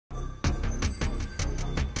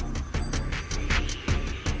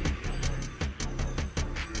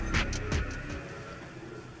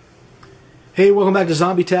Hey, welcome back to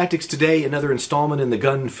Zombie Tactics. Today, another installment in the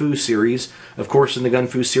GunFu series. Of course, in the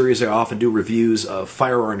GunFu series, I often do reviews of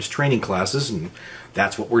firearms training classes, and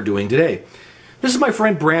that's what we're doing today. This is my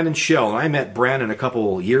friend Brandon Schell, and I met Brandon a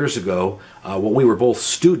couple years ago when we were both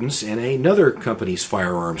students in another company's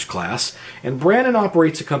firearms class. And Brandon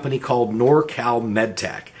operates a company called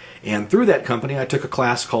NorCalMedTac. And through that company, I took a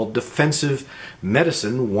class called Defensive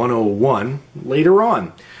Medicine 101 later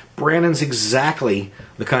on. Brandon's exactly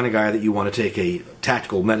the kind of guy that you want to take a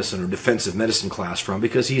tactical medicine or defensive medicine class from,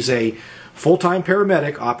 because he's a full-time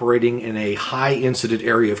paramedic operating in a high-incident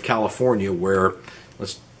area of California where,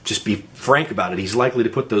 let's just be frank about it, he's likely to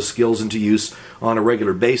put those skills into use on a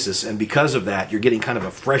regular basis, and because of that, you're getting kind of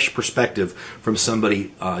a fresh perspective from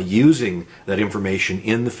somebody using that information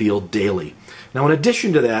in the field daily. Now, in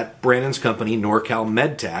addition to that, Brandon's company,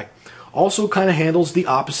 NorCalMedTac, also kind of handles the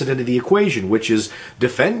opposite end of the equation, which is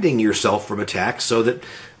defending yourself from attacks so that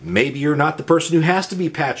maybe you're not the person who has to be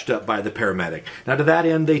patched up by the paramedic. Now, to that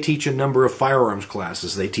end, they teach a number of firearms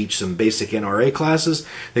classes. They teach some basic NRA classes.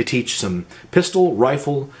 They teach some pistol,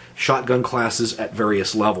 rifle, shotgun classes at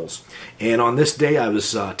various levels. And on this day, I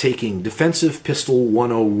was taking Defensive Pistol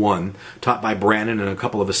 101, taught by Brandon and a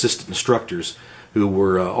couple of assistant instructors who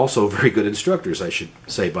were also very good instructors, I should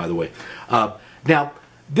say, by the way. Now,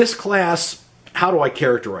 this class, how do I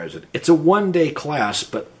characterize it? It's a one-day class,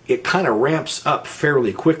 but it kind of ramps up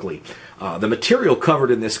fairly quickly. The material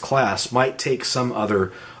covered in this class might take some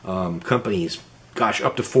other companies, gosh,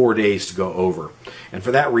 up to 4 days to go over. And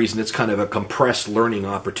for that reason, it's kind of a compressed learning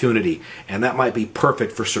opportunity, and that might be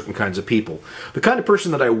perfect for certain kinds of people. The kind of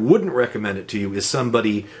person that I wouldn't recommend it to you is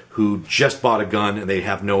somebody who just bought a gun and they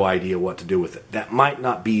have no idea what to do with it. That might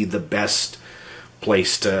not be the best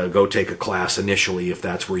place to go take a class initially if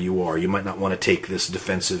that's where you are. You might not want to take this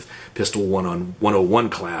Defensive Pistol 101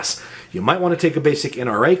 class. You might want to take a basic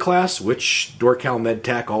NRA class, which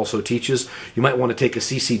NorCalMedTac also teaches. You might want to take a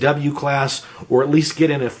CCW class, or at least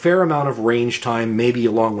get in a fair amount of range time, maybe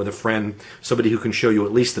along with a friend, somebody who can show you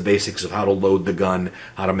at least the basics of how to load the gun,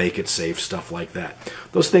 how to make it safe, stuff like that.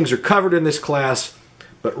 Those things are covered in this class,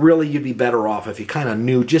 but really you'd be better off if you kind of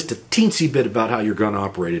knew just a teensy bit about how your gun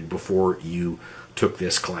operated before you took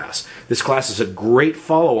this class. This class is a great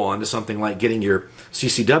follow-on to something like getting your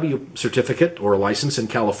CCW certificate or license in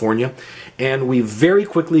California, and we very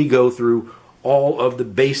quickly go through all of the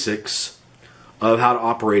basics of how to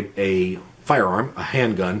operate a firearm, a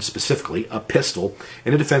handgun specifically, a pistol,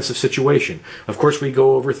 in a defensive situation. Of course, we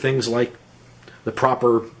go over things like the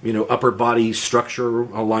proper, upper body structure,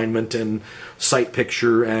 alignment, and sight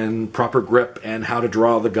picture, and proper grip, and how to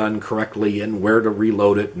draw the gun correctly, and where to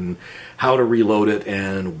reload it, and how to reload it,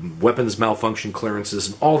 and weapons malfunction clearances,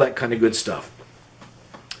 and all that kind of good stuff.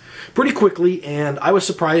 Pretty quickly, and I was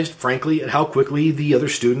surprised, frankly, at how quickly the other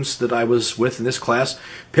students that I was with in this class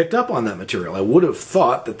picked up on that material. I would have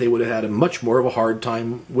thought that they would have had a much more of a hard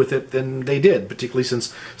time with it than they did, particularly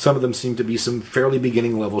since some of them seem to be some fairly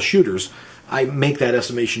beginning level shooters. I make that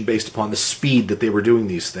estimation based upon the speed that they were doing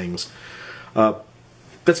these things.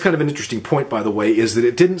 That's kind of an interesting point, by the way, is that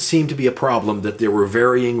it didn't seem to be a problem that there were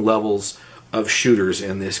varying levels of shooters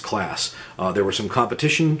in this class. There were some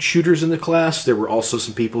competition shooters in the class. There were also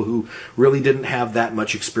some people who really didn't have that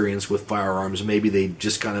much experience with firearms. Maybe they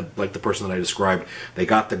just kind of, like the person that I described, they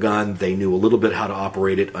got the gun, they knew a little bit how to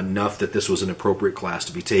operate it, enough that this was an appropriate class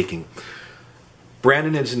to be taking.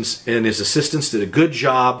 Brandon and his assistants did a good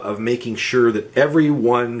job of making sure that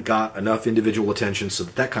everyone got enough individual attention so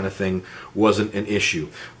that that kind of thing wasn't an issue.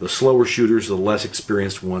 The slower shooters, the less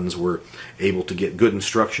experienced ones, were able to get good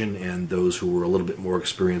instruction, and those who were a little bit more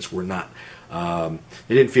experienced were not.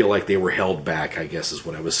 They didn't feel like they were held back, I guess is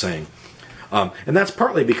what I was saying. And that's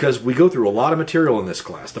partly because we go through a lot of material in this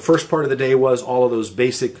class. The first part of the day was all of those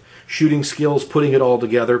basic shooting skills, putting it all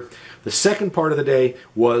together. The second part of the day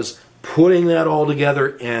was putting that all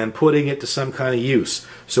together and putting it to some kind of use.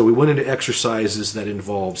 So we went into exercises that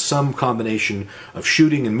involved some combination of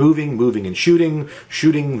shooting and moving, moving and shooting,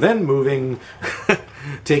 shooting then moving,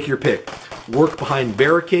 take your pick. Work behind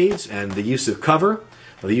barricades and the use of cover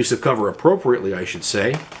appropriately, I should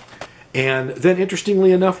say. And then,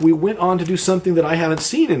 interestingly enough, we went on to do something that I haven't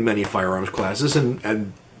seen in many firearms classes,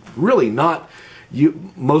 and really not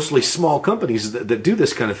mostly small companies that do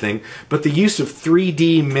this kind of thing, but the use of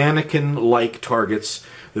 3D mannequin-like targets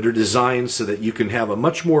that are designed so that you can have a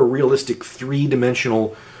much more realistic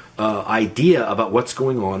three-dimensional idea about what's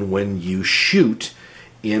going on when you shoot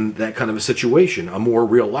in that kind of a situation, a more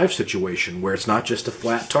real-life situation where it's not just a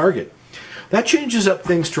flat target. That changes up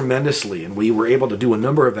things tremendously, and we were able to do a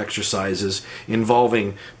number of exercises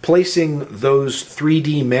involving placing those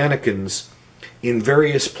 3D mannequins in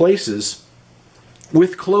various places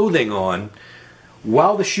with clothing on,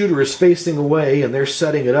 while the shooter is facing away and they're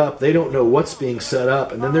setting it up, they don't know what's being set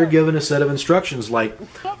up, and then they're given a set of instructions like,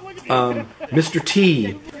 Mr.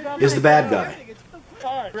 T is the bad guy.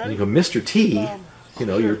 And you go, Mr. T? You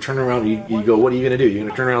know, you're turning around, you go, what are you going to do? You're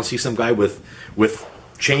going to turn around and see some guy with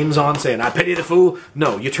chains on saying, I pity the fool?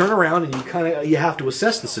 No, you turn around and you have to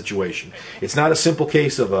assess the situation. It's not a simple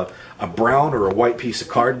case of a brown or a white piece of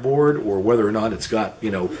cardboard, or whether or not it's got, you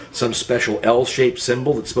know, some special L-shaped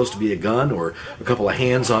symbol that's supposed to be a gun, or a couple of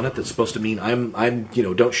hands on it that's supposed to mean I'm you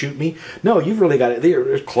know, don't shoot me. No, you've really got it.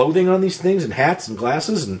 There's clothing on these things, and hats and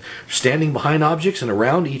glasses, and standing behind objects and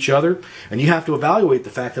around each other, and you have to evaluate the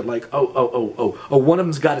fact that, like, oh, one of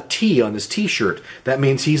them's got a T on his T-shirt. That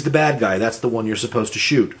means he's the bad guy. That's the one you're supposed to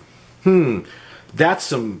shoot. That's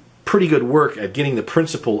some pretty good work at getting the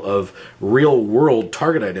principle of real-world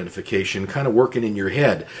target identification kind of working in your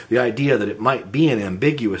head. The idea that it might be an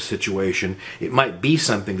ambiguous situation, it might be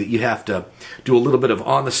something that you have to do a little bit of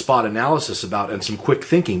on-the-spot analysis about and some quick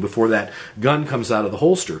thinking before that gun comes out of the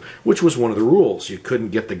holster, which was one of the rules. You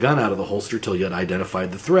couldn't get the gun out of the holster till you had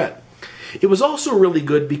identified the threat. It was also really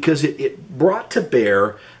good because it brought to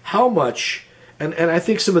bear how much, and I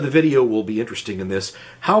think some of the video will be interesting in this,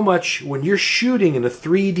 how much when you're shooting in a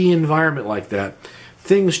 3D environment like that,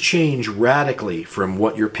 things change radically from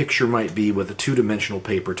what your picture might be with a two-dimensional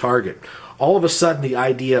paper target. All of a sudden, the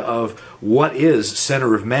idea of what is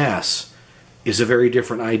center of mass is a very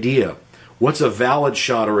different idea. What's a valid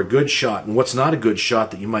shot or a good shot, and what's not a good shot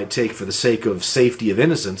that you might take for the sake of safety of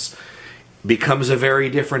innocence becomes a very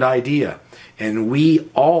different idea. And we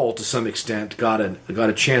all, to some extent, got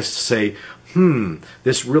a chance to say,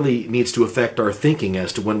 this really needs to affect our thinking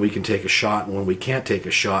as to when we can take a shot and when we can't take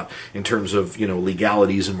a shot in terms of, you know,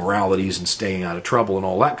 legalities and moralities and staying out of trouble and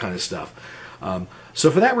all that kind of stuff. So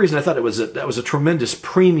for that reason, I thought that was a tremendous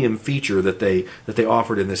premium feature that they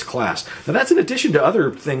offered in this class. Now that's in addition to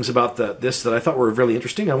other things about this that I thought were really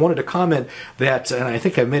interesting. I wanted to comment that, and I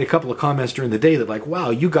think I made a couple of comments during the day that, like, wow,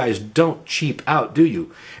 you guys don't cheap out, do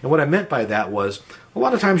you? And what I meant by that was, a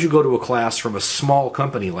lot of times you go to a class from a small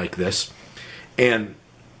company like this, and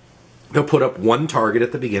they'll put up one target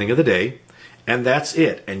at the beginning of the day, and that's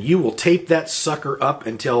it. And you will tape that sucker up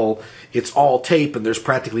until it's all tape and there's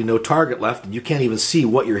practically no target left, and you can't even see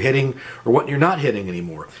what you're hitting or what you're not hitting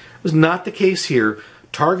anymore. It was not the case here.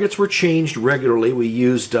 Targets were changed regularly. We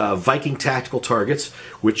used Viking tactical targets,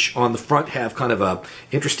 which on the front have kind of a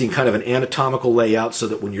interesting kind of an anatomical layout, so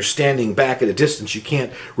that when you're standing back at a distance, you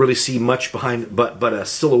can't really see much behind but a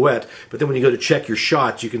silhouette. But then when you go to check your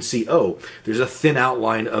shots, you can see, oh, there's a thin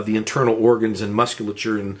outline of the internal organs and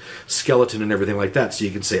musculature and skeleton and everything like that. So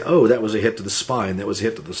you can say, oh, that was a hit to the spine, that was a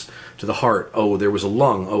hit to the heart. Oh, there was a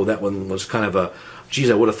lung. Oh, that one was kind of a,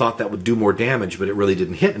 geez, I would have thought that would do more damage, but it really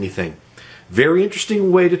didn't hit anything. Very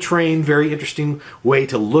interesting way to train, very interesting way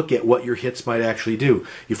to look at what your hits might actually do.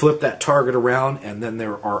 You flip that target around, and then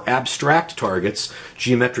there are abstract targets,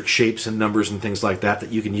 geometric shapes and numbers and things like that,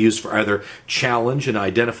 that you can use for either challenge and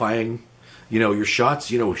identifying, you know, your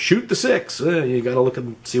shots. You know, shoot the 6. You got to look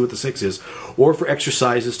and see what the 6 is. Or for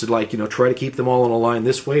exercises to, like, you know, try to keep them all in a line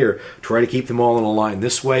this way, or try to keep them all in a line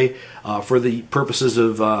this way, for the purposes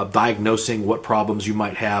of diagnosing what problems you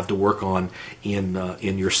might have to work on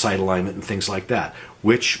in your sight alignment and things like that,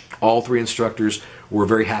 which all three instructors were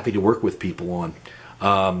very happy to work with people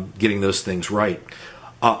on, getting those things right.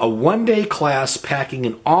 A one-day class packing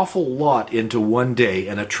an awful lot into one day,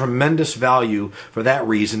 and a tremendous value for that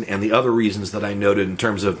reason and the other reasons that I noted in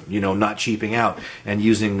terms of, you know, not cheaping out and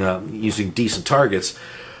using decent targets.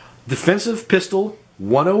 Defensive Pistol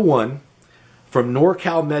 101 from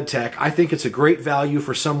NorCalMedTac. I think it's a great value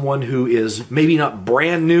for someone who is maybe not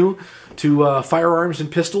brand new to firearms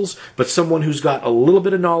and pistols, but someone who's got a little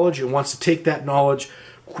bit of knowledge and wants to take that knowledge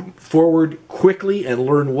forward quickly and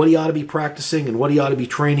learn what he ought to be practicing and what he ought to be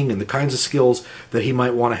training and the kinds of skills that he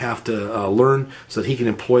might want to have to learn so that he can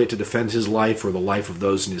employ it to defend his life or the life of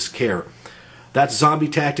those in his care. That's Zombie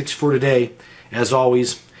Tactics for today. As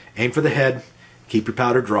always, aim for the head, keep your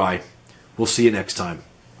powder dry. We'll see you next time.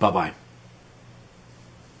 Bye-bye.